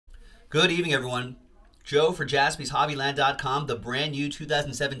Good evening, everyone. Joe for JaspysHobbyland.com. The brand new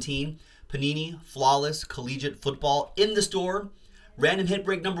 2017 Panini Flawless Collegiate Football in the store. Random hit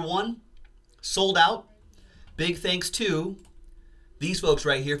break number 1. Sold out. Big thanks to these folks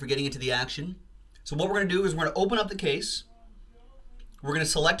right here for getting into the action. So what we're going to do is we're going to open up the case. We're going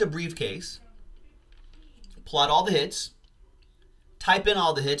to select a briefcase. Plot all the hits. Type in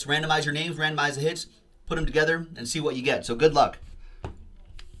all the hits. Randomize your names. Randomize the hits. Put them together and see what you get. So good luck.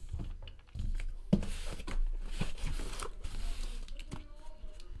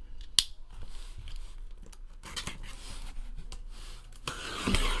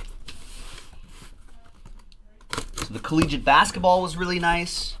 The collegiate basketball was really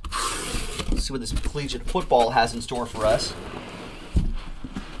nice. Let's see what this collegiate football has in store for us.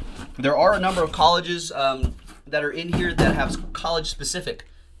 There are a number of colleges that are in here that have college-specific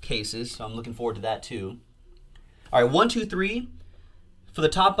cases, so I'm looking forward to that too. All right, 1, 2, 3 for the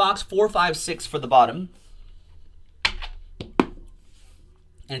top box, 4, 5, 6 for the bottom.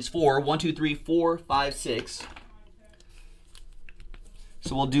 And it's 4, 1, 2, 3, 4, 5, 6.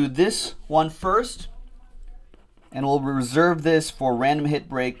 So we'll do this one first. And we'll reserve this for random hit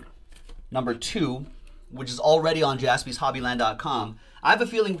break number 2, which is already on JaspysHobbyland.com. I have a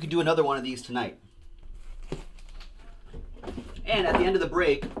feeling we could do another one of these tonight. And at the end of the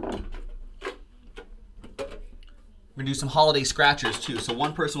break, we're going to do some holiday scratchers too. So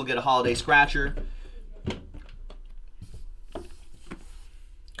one person will get a holiday scratcher.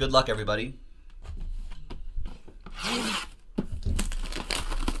 Good luck, everybody.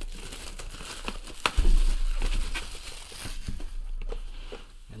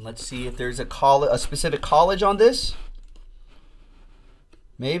 Let's see if there's a specific college on this.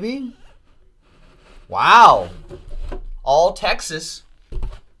 Maybe. Wow. All Texas.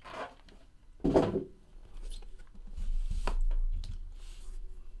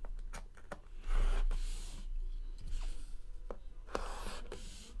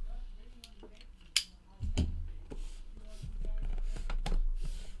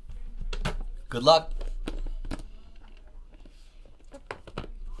 Good luck.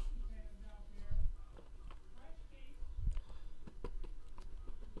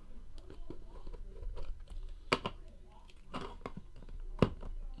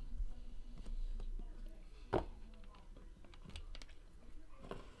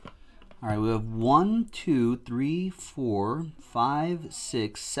 All right, we have 1, 2, 3, 4, 5,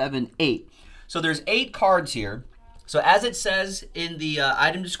 6, 7, 8. So there's 8 cards here. So as it says in the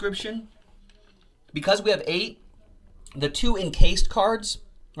item description, because we have 8, the 2 encased cards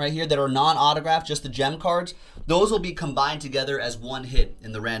right here that are non-autographed, just the gem cards, those will be combined together as one hit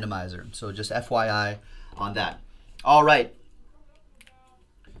in the randomizer. So just FYI on that. All right.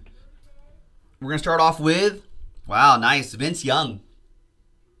 We're going to start off with, wow, nice, Vince Young.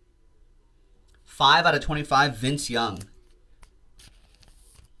 5 out of 25, Vince Young.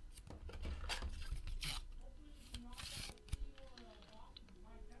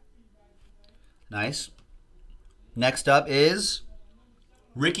 Nice. Next up is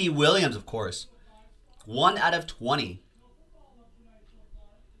Ricky Williams, of course. 1 out of 20.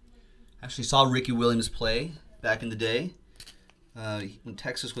 Actually saw Ricky Williams play back in the day. When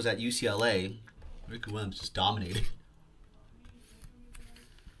Texas was at UCLA, Ricky Williams just dominated.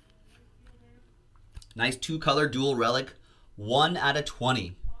 Nice 2-color dual relic. 1 out of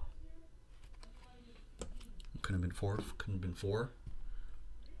 20. Couldn't have been 4. Couldn't have been 4.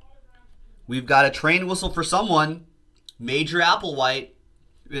 We've got a train whistle for someone. Major Applewhite.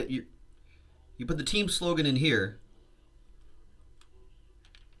 You put the team slogan in here.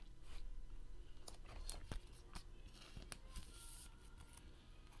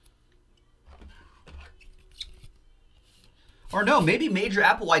 Or no, maybe Major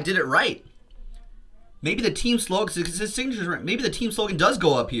Applewhite did it right. Maybe the team slogan, his signature is right. Maybe the team slogan does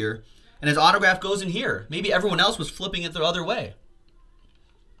go up here, and his autograph goes in here. Maybe everyone else was flipping it the other way.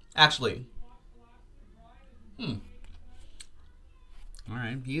 Actually. All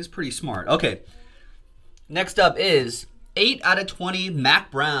right, he is pretty smart. Okay. Next up is 8 out of 20,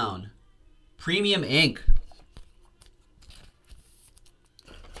 Mac Brown. Premium ink.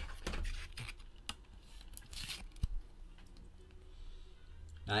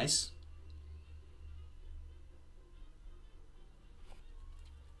 Nice.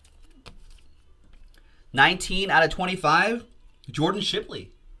 $19 out of 25, Jordan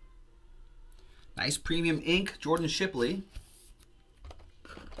Shipley. Nice premium ink, Jordan Shipley.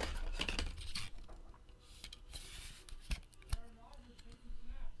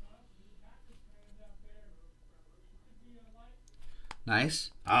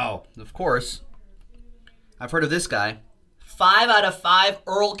 Nice. Oh, of course. I've heard of this guy. 5 out of 5,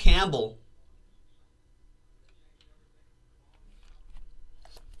 Earl Campbell.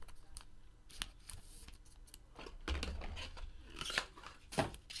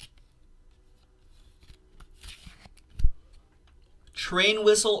 Train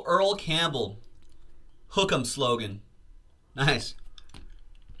whistle, Earl Campbell. Hook 'em slogan. Nice.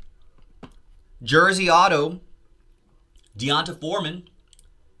 Jersey auto, Deonta Foreman.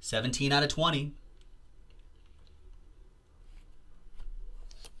 17 out of 20.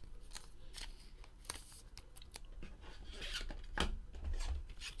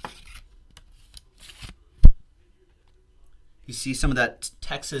 You see some of that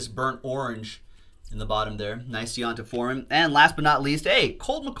Texas burnt orange in the bottom there. Nice Deonta Foreman. And last but not least, hey,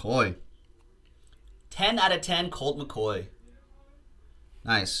 Colt McCoy. 10 out of 10, Colt McCoy.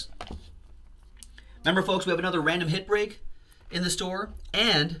 Nice. Remember, folks, we have another random hit break in the store,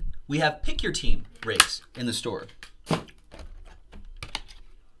 and we have pick your team breaks in the store.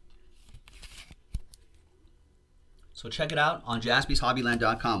 So check it out on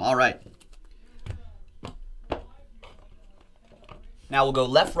JaspysHobbyland.com. All right. Now we'll go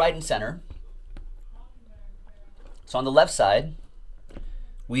left, right, and center. So on the left side,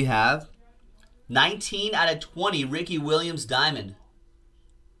 we have 19 out of 20, Ricky Williams Diamond.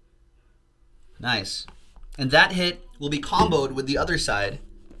 Nice. And that hit will be comboed with the other side,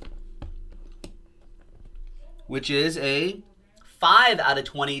 which is a 5 out of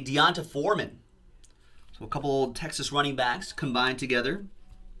 20, Deonta Foreman. So a couple old Texas running backs combined together.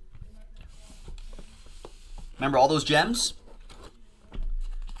 Remember all those gems?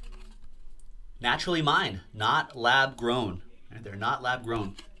 Naturally mined, not lab grown. They're not lab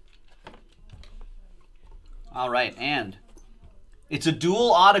grown. All right, and it's a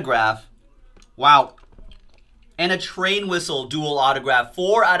dual autograph. Wow. And a train whistle dual autograph.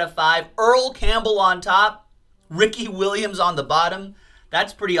 4 out of 5. Earl Campbell on top. Ricky Williams on the bottom.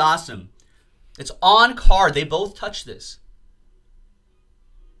 That's pretty awesome. It's on card. They both touch this.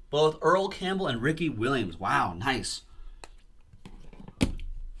 Both Earl Campbell and Ricky Williams. Wow, nice.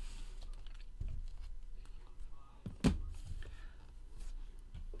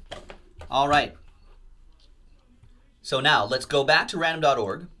 All right. So now let's go back to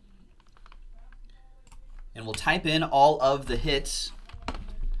random.org. And we'll type in all of the hits.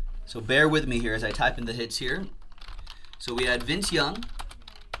 So bear with me here as I type in the hits here. So we had Vince Young,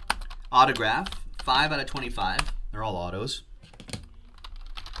 autograph, 5 out of 25. They're all autos.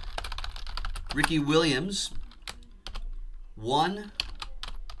 Ricky Williams, 1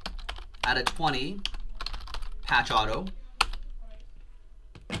 out of 20, patch auto.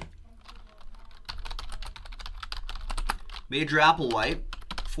 Major Applewhite,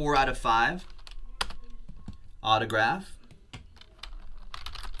 4 out of 5. Autograph.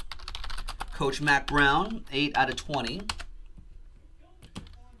 Coach Mac Brown, 8 out of 20.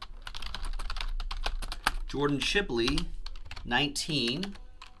 Jordan Shipley, 19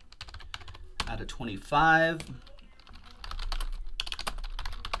 out of 25.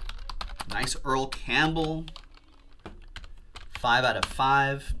 Nice Earl Campbell, 5 out of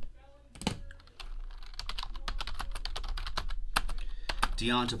 5.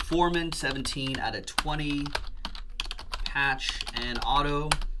 Deonta Foreman, 17 out of 20. Patch and auto.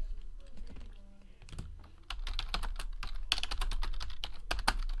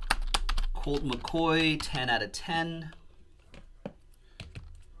 Colt McCoy, 10 out of 10.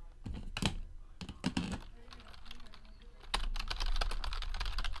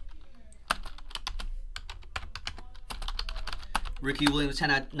 Ricky Williams,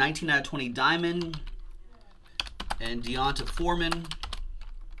 19 out of 20 diamond. And Deonta Foreman,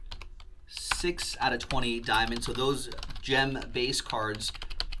 6 out of 20 diamond. So those gem base cards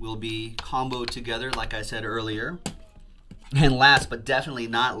will be comboed together, like I said earlier. And last but definitely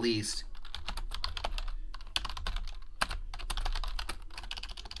not least,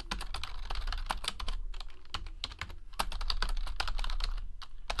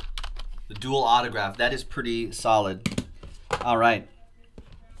 the dual autograph. That is pretty solid. All right.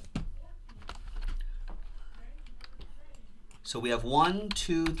 So we have 1,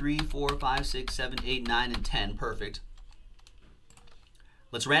 2, 3, 4, 5, 6, 7, 8, 9, and 10. Perfect.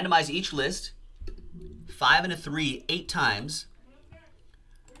 Let's randomize each list. 5 and a 3, 8 times.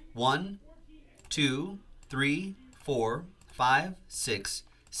 1, 2, 3, 4, 5, 6,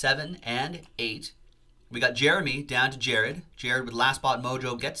 7, and 8. We got Jeremy down to Jared. Jared with Last Spot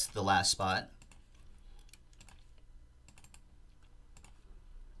Mojo gets the last spot.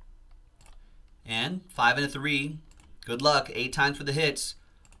 And 5 and a 3. Good luck. 8 times for the hits.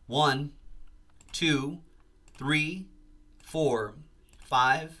 1, 2, 3, 4,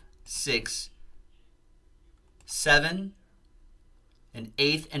 5, 6, 7, An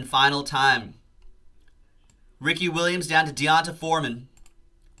 8th and final time. Ricky Williams down to Deonta Foreman.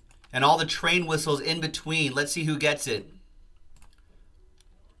 And all the train whistles in between. Let's see who gets it.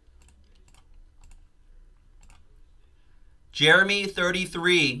 Jeremy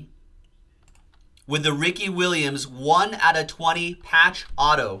 33 with the Ricky Williams 1/20 patch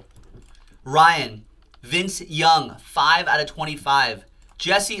auto. Ryan, Vince Young 5/25.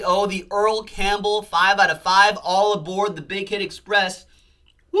 Jesse O, the Earl Campbell 5/5. All aboard the Big Hit Express.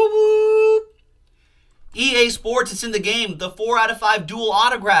 Woo woo! EA Sports, it's in the game. The 4/5 dual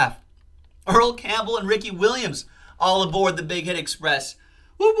autograph. Earl Campbell and Ricky Williams all aboard the Big Hit Express.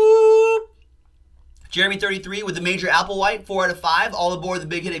 Woo woo! Jeremy 33 with the Major Applewhite 4/5 all aboard the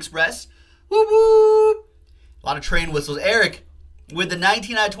Big Hit Express. Woo woo! A lot of train whistles. Eric with the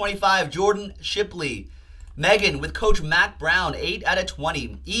 19/25 Jordan Shipley. Megan with Coach Mac Brown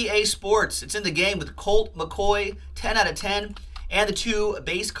 8/20. EA Sports, it's in the game with Colt McCoy 10/10. And the 2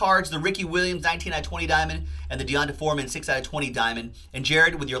 base cards, the Ricky Williams 19/20 diamond and the Deonta Foreman 6/20 diamond. And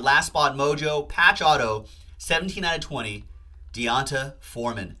Jared with your last spot mojo patch auto 17/20 Deonta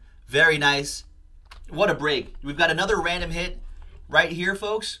Foreman. Very nice. What a break. We've got another random hit right here,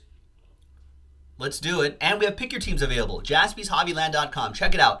 folks. Let's do it. And we have pick your teams available. JaspysHobbyland.com.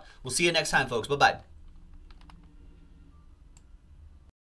 Check it out. We'll see you next time, folks. Bye-bye.